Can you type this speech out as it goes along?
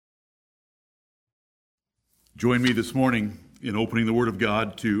Join me this morning in opening the Word of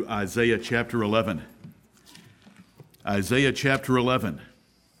God to Isaiah chapter 11. Isaiah chapter 11.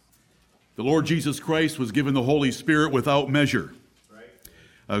 The Lord Jesus Christ was given the Holy Spirit without measure.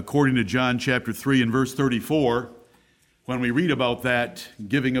 According to John chapter 3 and verse 34, when we read about that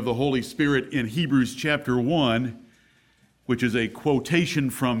giving of the Holy Spirit in Hebrews chapter 1, which is a quotation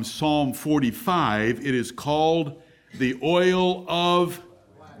from Psalm 45, it is called the oil of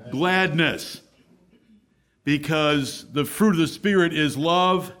gladness. Because the fruit of the Spirit is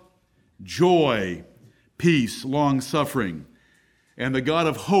love, joy, peace, long-suffering. And the God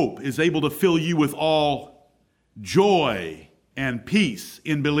of hope is able to fill you with all joy and peace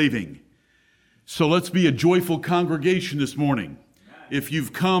in believing. So let's be a joyful congregation this morning. If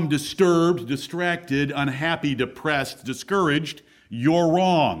you've come disturbed, distracted, unhappy, depressed, discouraged, you're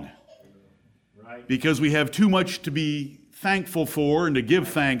wrong. Because we have too much to be thankful for and to give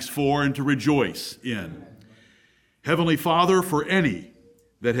thanks for and to rejoice in. Heavenly Father, for any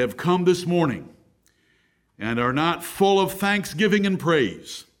that have come this morning and are not full of thanksgiving and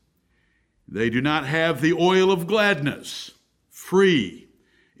praise, they do not have the oil of gladness free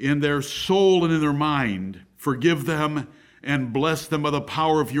in their soul and in their mind, forgive them and bless them by the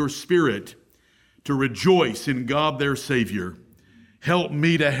power of your Spirit to rejoice in God their Savior. Help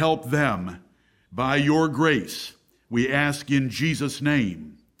me to help them by your grace. We ask in Jesus'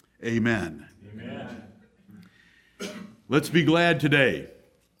 name, amen. Amen. Let's be glad today.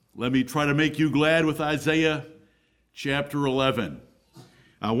 Let me try to make you glad with Isaiah chapter 11.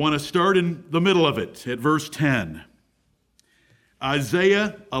 I want to start in the middle of it at verse 10.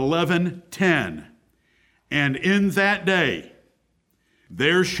 Isaiah 11:10. And in that day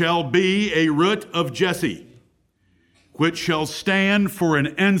there shall be a root of Jesse, which shall stand for an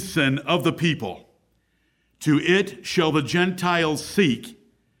ensign of the people. To it shall the Gentiles seek,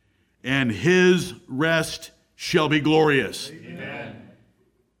 and his rest shall be glorious. Amen.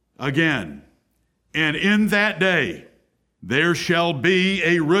 Again, and in that day there shall be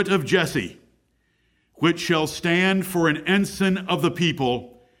a root of Jesse, which shall stand for an ensign of the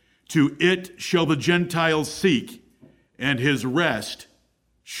people. To it shall the Gentiles seek, and his rest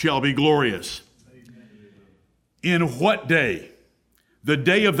shall be glorious. Amen. In what day? The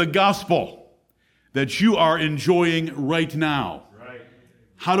day of the gospel that you are enjoying right now. Right.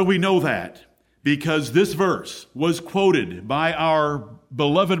 How do we know that? Because this verse was quoted by our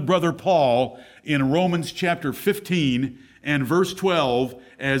beloved brother Paul in Romans chapter 15 and verse 12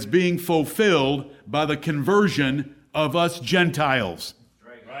 as being fulfilled by the conversion of us Gentiles.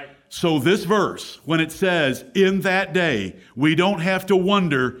 Right. So this verse, when it says, in that day, we don't have to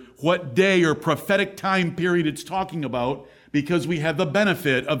wonder what day or prophetic time period it's talking about, because we have the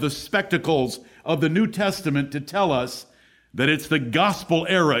benefit of the spectacles of the New Testament to tell us that it's the gospel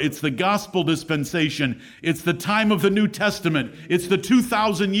era, it's the gospel dispensation, it's the time of the New Testament, it's the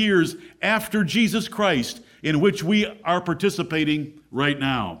 2,000 years after Jesus Christ in which we are participating right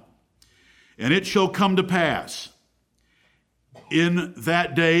now. And it shall come to pass, in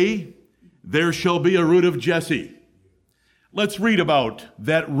that day there shall be a root of Jesse. Let's read about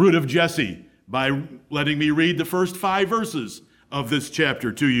that root of Jesse by letting me read the first 5 verses of this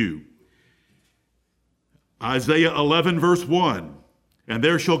chapter to you. Isaiah 11, verse 1, and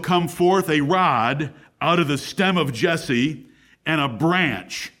there shall come forth a rod out of the stem of Jesse, and a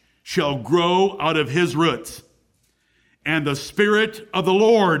branch shall grow out of his roots. And the Spirit of the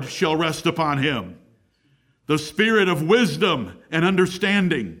Lord shall rest upon him, the Spirit of wisdom and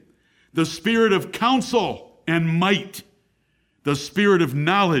understanding, the Spirit of counsel and might, the Spirit of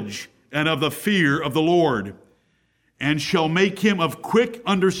knowledge and of the fear of the Lord, and shall make him of quick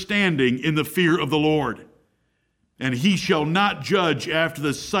understanding in the fear of the Lord. And he shall not judge after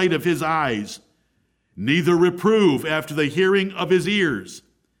the sight of his eyes, neither reprove after the hearing of his ears.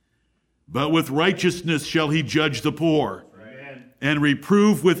 But with righteousness shall he judge the poor, and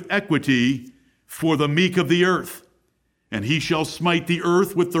reprove with equity for the meek of the earth. And he shall smite the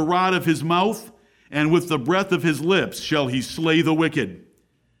earth with the rod of his mouth, and with the breath of his lips shall he slay the wicked.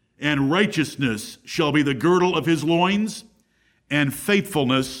 And righteousness shall be the girdle of his loins, and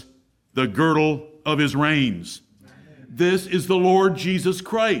faithfulness the girdle of his reins. This is the Lord Jesus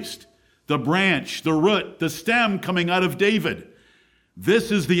Christ, the branch, the root, the stem coming out of David. This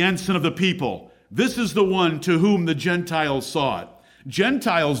is the ensign of the people. This is the one to whom the Gentiles sought.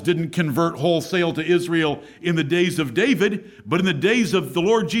 Gentiles didn't convert wholesale to Israel in the days of David, but in the days of the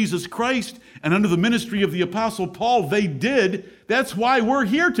Lord Jesus Christ and under the ministry of the Apostle Paul, they did. That's why we're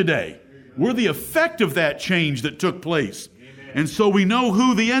here today. We're the effect of that change that took place. Amen. And so we know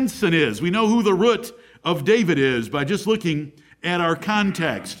who the ensign is. We know who the root of David is by just looking at our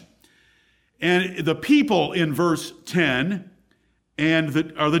context. And the people in verse 10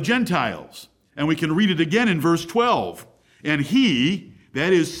 are the Gentiles. And we can read it again in verse 12. And he,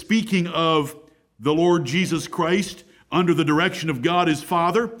 that is speaking of the Lord Jesus Christ under the direction of God his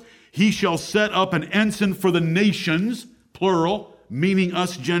Father, he shall set up an ensign for the nations, plural, meaning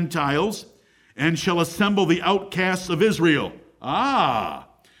us Gentiles, and shall assemble the outcasts of Israel.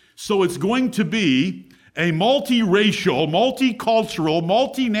 So it's going to be a multiracial, multicultural,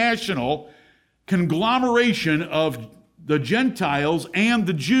 multinational conglomeration of the Gentiles and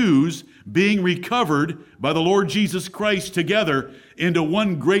the Jews being recovered by the Lord Jesus Christ together into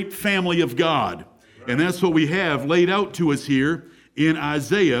one great family of God. And that's what we have laid out to us here in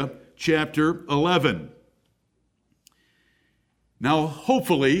Isaiah chapter 11. Now,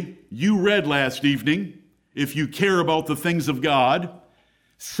 hopefully, you read last evening, if you care about the things of God,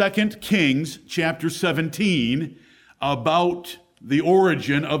 2 Kings chapter 17, about the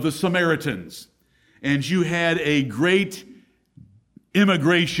origin of the Samaritans. And you had a great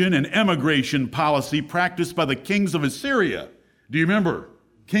immigration and emigration policy practiced by the kings of Assyria. Do you remember?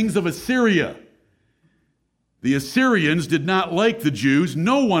 Kings of Assyria. The Assyrians did not like the Jews.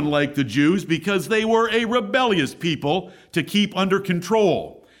 No one liked the Jews because they were a rebellious people to keep under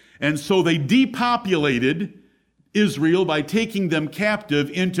control. And so they depopulated Israel by taking them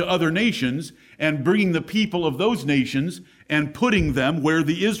captive into other nations and bringing the people of those nations and putting them where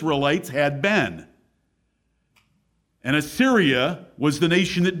the Israelites had been. And Assyria was the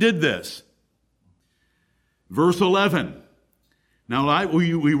nation that did this. Verse 11. Now,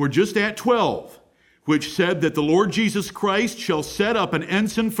 we were just at 12, which said that the Lord Jesus Christ shall set up an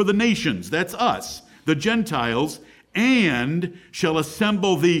ensign for the nations, that's us, the Gentiles, and shall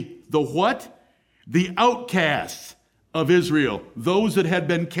assemble the what? The outcasts of Israel, those that had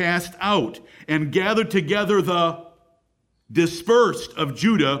been cast out, and gather together the dispersed of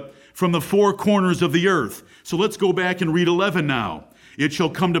Judah from the four corners of the earth. So let's go back and read 11 now. It shall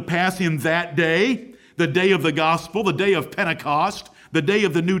come to pass in that day, the day of the gospel, the day of Pentecost, the day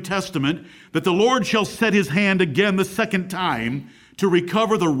of the New Testament, that the Lord shall set his hand again the second time to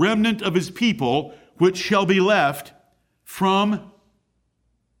recover the remnant of his people, which shall be left from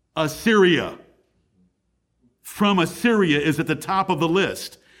Assyria. From Assyria is at the top of the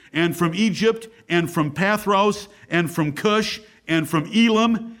list. And from Egypt, and from Pathros, and from Cush, and from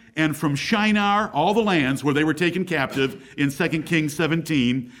Elam, and from Shinar, all the lands where they were taken captive in 2 Kings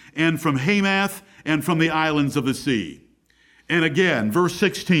 17, and from Hamath, and from the islands of the sea. And again, verse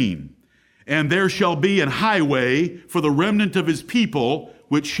 16, and there shall be an highway for the remnant of his people,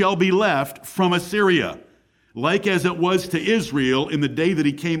 which shall be left from Assyria, like as it was to Israel in the day that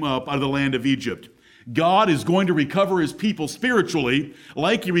he came up out of the land of Egypt. God is going to recover his people spiritually,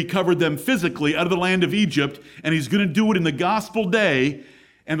 like he recovered them physically out of the land of Egypt, and he's going to do it in the gospel day.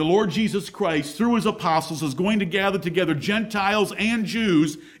 And the Lord Jesus Christ, through his apostles, is going to gather together Gentiles and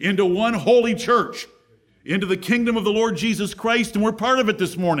Jews into one holy church, into the kingdom of the Lord Jesus Christ, and we're part of it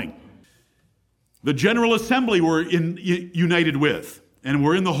this morning. The General Assembly we're united with, and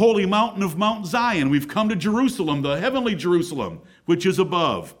we're in the holy mountain of Mount Zion. We've come to Jerusalem, the heavenly Jerusalem, which is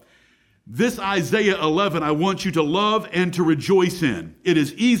above. This Isaiah 11, I want you to love and to rejoice in. It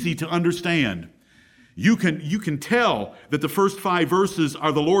is easy to understand. You can tell that the first 5 verses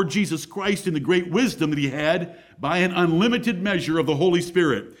are the Lord Jesus Christ in the great wisdom that he had by an unlimited measure of the Holy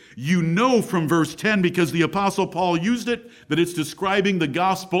Spirit. You know from verse 10, because the Apostle Paul used it, that it's describing the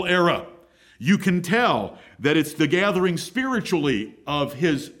gospel era. You can tell that it's the gathering spiritually of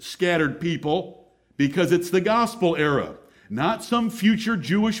his scattered people because it's the gospel era. Not some future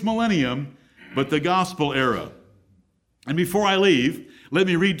Jewish millennium, but the gospel era. And before I leave, let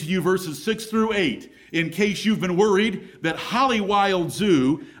me read to you verses 6 through 8, in case you've been worried that Hollywild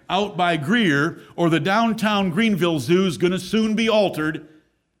Zoo out by Greer or the downtown Greenville Zoo is going to soon be altered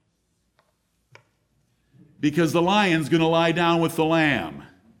because the lion's going to lie down with the lamb.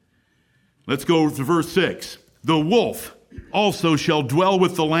 Let's go to verse 6. The wolf also shall dwell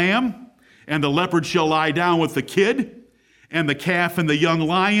with the lamb, and the leopard shall lie down with the kid, and the calf and the young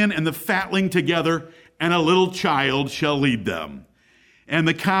lion and the fatling together, and a little child shall lead them. And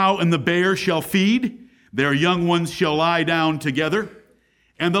the cow and the bear shall feed, their young ones shall lie down together,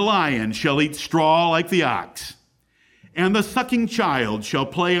 and the lion shall eat straw like the ox. And the sucking child shall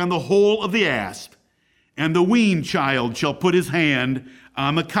play on the hole of the asp, and the weaned child shall put his hand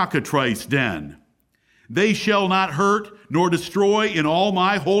on the cockatrice den. They shall not hurt nor destroy in all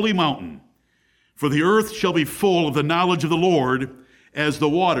my holy mountain, for the earth shall be full of the knowledge of the Lord as the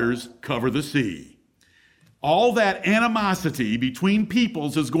waters cover the sea. All that animosity between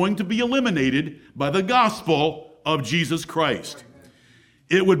peoples is going to be eliminated by the gospel of Jesus Christ.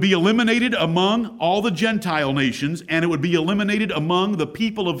 It would be eliminated among all the Gentile nations, and it would be eliminated among the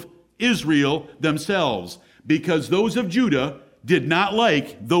people of Israel themselves, because those of Judah did not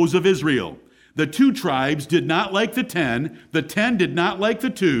like those of Israel. The 2 tribes did not like the 10. The 10 did not like the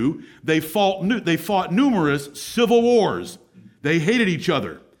 2. They fought numerous civil wars. They hated each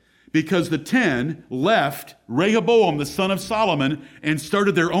other because the 10 left Rehoboam, the son of Solomon, and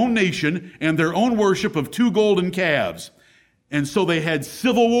started their own nation and their own worship of 2 golden calves. And so they had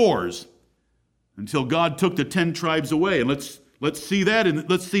civil wars until God took the 10 tribes away. And let's see that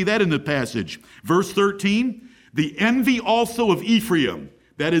in the passage. Verse 13, the envy also of Ephraim,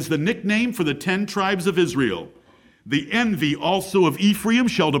 that is the nickname for the 10 tribes of Israel. The envy also of Ephraim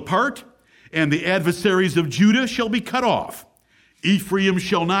shall depart, and the adversaries of Judah shall be cut off. Ephraim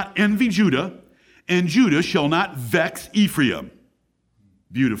shall not envy Judah, and Judah shall not vex Ephraim.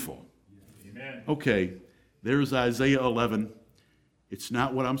 Beautiful. Amen. Okay, there's Isaiah 11. It's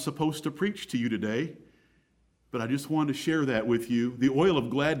not what I'm supposed to preach to you today, but I just wanted to share that with you. The oil of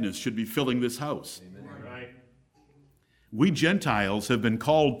gladness should be filling this house. Amen. Right. We Gentiles have been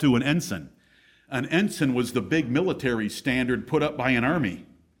called to an ensign. An ensign was the big military standard put up by an army.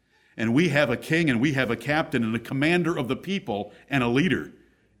 And we have a king and we have a captain and a commander of the people and a leader.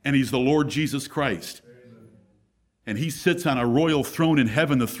 And he's the Lord Jesus Christ. Amen. And he sits on a royal throne in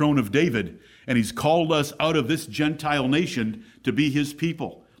heaven, the throne of David. And he's called us out of this Gentile nation to be his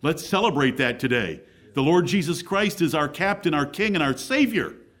people. Let's celebrate that today. The Lord Jesus Christ is our captain, our king, and our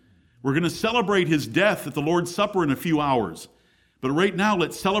Savior. We're going to celebrate his death at the Lord's Supper in a few hours. But right now,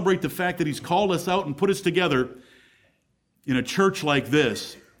 let's celebrate the fact that he's called us out and put us together in a church like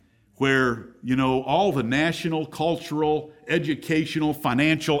this, where, all the national, cultural, educational,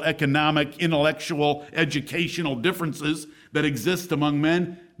 financial, economic, intellectual, educational differences that exist among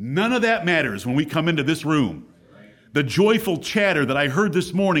men, none of that matters when we come into this room. The joyful chatter that I heard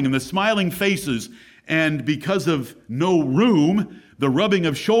this morning and the smiling faces, and because of no room, the rubbing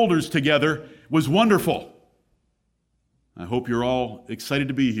of shoulders together was wonderful. I hope you're all excited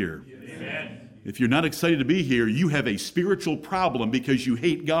to be here. Amen. If you're not excited to be here, you have a spiritual problem because you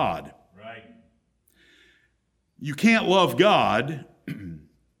hate God. Right. You can't love God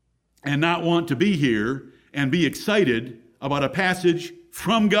and not want to be here and be excited about a passage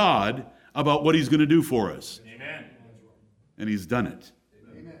from God about what he's going to do for us. Amen. And he's done it.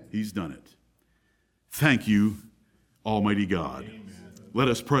 Amen. He's done it. Thank you, Almighty God. Amen. Let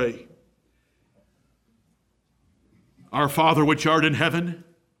us pray. Our Father which art in heaven,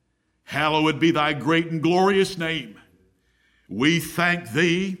 hallowed be thy great and glorious name. We thank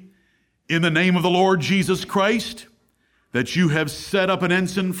thee in the name of the Lord Jesus Christ that you have set up an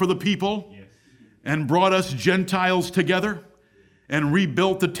ensign for the people and brought us Gentiles together and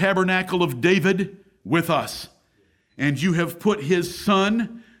rebuilt the tabernacle of David with us. And you have put his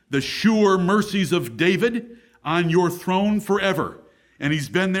son, the sure mercies of David, on your throne forever. And he's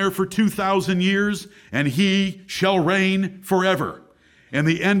been there for 2,000 years, and he shall reign forever. And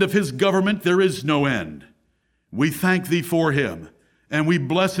the end of his government there is no end. We thank thee for him, and we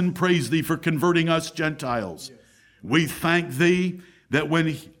bless and praise thee for converting us Gentiles. Yes. We thank thee that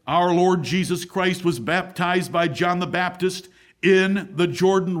when our Lord Jesus Christ was baptized by John the Baptist in the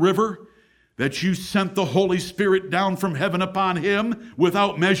Jordan River, that you sent the Holy Spirit down from heaven upon him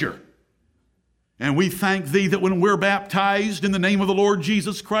without measure. And we thank thee that when we're baptized in the name of the Lord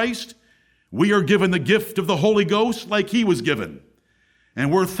Jesus Christ, we are given the gift of the Holy Ghost like he was given.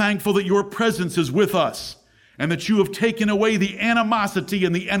 And we're thankful that your presence is with us and that you have taken away the animosity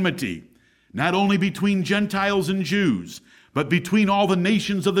and the enmity, not only between Gentiles and Jews, but between all the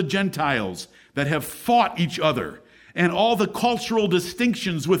nations of the Gentiles that have fought each other, and all the cultural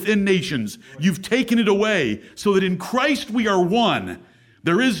distinctions within nations. You've taken it away so that in Christ we are one.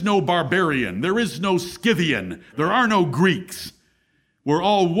 There is no barbarian. There is no Scythian. There are no Greeks. We're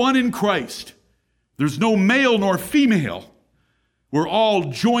all one in Christ. There's no male nor female. We're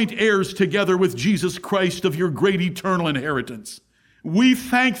all joint heirs together with Jesus Christ of your great eternal inheritance. We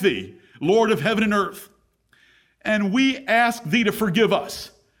thank thee, Lord of heaven and earth. And we ask thee to forgive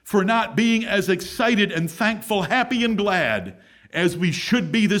us for not being as excited and thankful, happy and glad as we should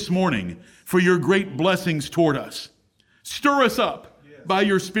be this morning for your great blessings toward us. Stir us up by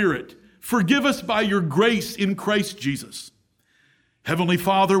your Spirit. Forgive us by your grace in Christ Jesus. Heavenly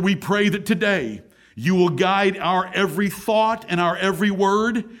Father, we pray that today you will guide our every thought and our every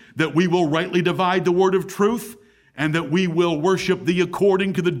word, that we will rightly divide the word of truth, and that we will worship thee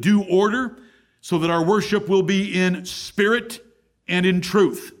according to the due order, so that our worship will be in spirit and in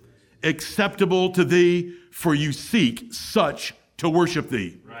truth, acceptable to thee, for you seek such to worship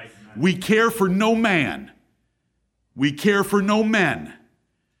thee. Right. We care for no man. We care for no men.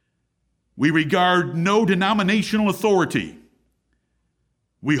 We regard no denominational authority.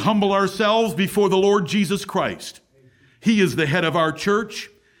 We humble ourselves before the Lord Jesus Christ. He is the head of our church.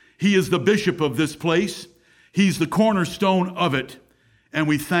 He is the bishop of this place. He's the cornerstone of it, and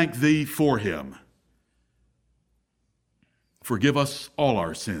we thank thee for him. Forgive us all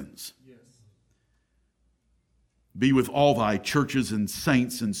our sins. Yes. Be with all thy churches and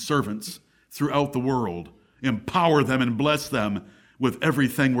saints and servants throughout the world. Empower them and bless them with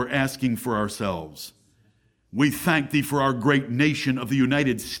everything we're asking for ourselves. We thank thee for our great nation of the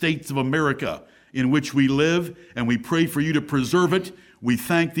United States of America in which we live, and we pray for you to preserve it. We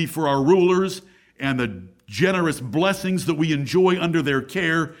thank thee for our rulers and the generous blessings that we enjoy under their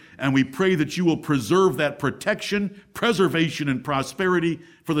care, and we pray that you will preserve that protection, preservation, and prosperity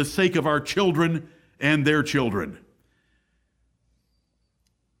for the sake of our children and their children.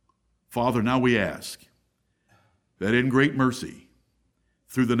 Father, now we ask that in great mercy,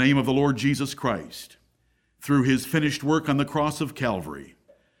 through the name of the Lord Jesus Christ, through his finished work on the cross of Calvary,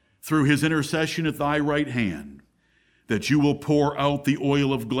 through his intercession at thy right hand, that you will pour out the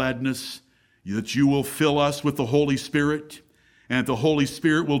oil of gladness, that you will fill us with the Holy Spirit, and the Holy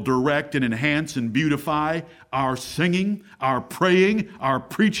Spirit will direct and enhance and beautify our singing, our praying, our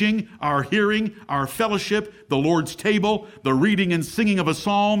preaching, our hearing, our fellowship, the Lord's table, the reading and singing of a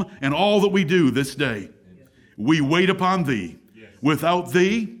psalm, and all that we do this day. We wait upon thee. Without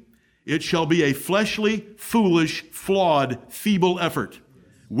thee, it shall be a fleshly, foolish, flawed, feeble effort.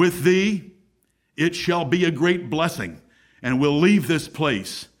 With thee, it shall be a great blessing, and we'll leave this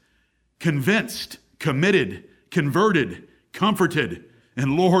place convinced, committed, converted, comforted.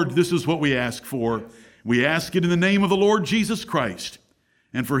 And Lord, this is what we ask for. We ask it in the name of the Lord Jesus Christ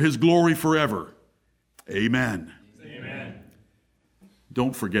and for his glory forever. Amen. Amen.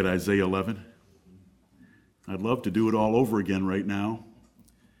 Don't forget Isaiah 11. I'd love to do it all over again right now.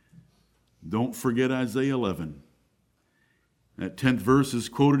 Don't forget Isaiah 11. That 10th verse is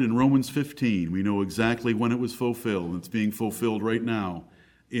quoted in Romans 15. We know exactly when it was fulfilled. It's being fulfilled right now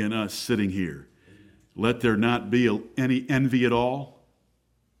in us sitting here. Let there not be any envy at all.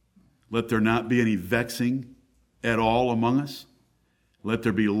 Let there not be any vexing at all among us. Let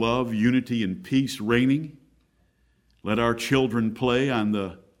there be love, unity, and peace reigning. Let our children play on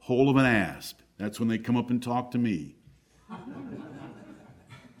the hole of an asp. That's when they come up and talk to me.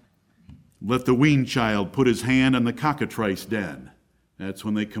 Let the weaned child put his hand on the cockatrice den. That's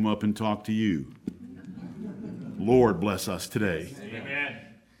when they come up and talk to you. Lord bless us today. Amen.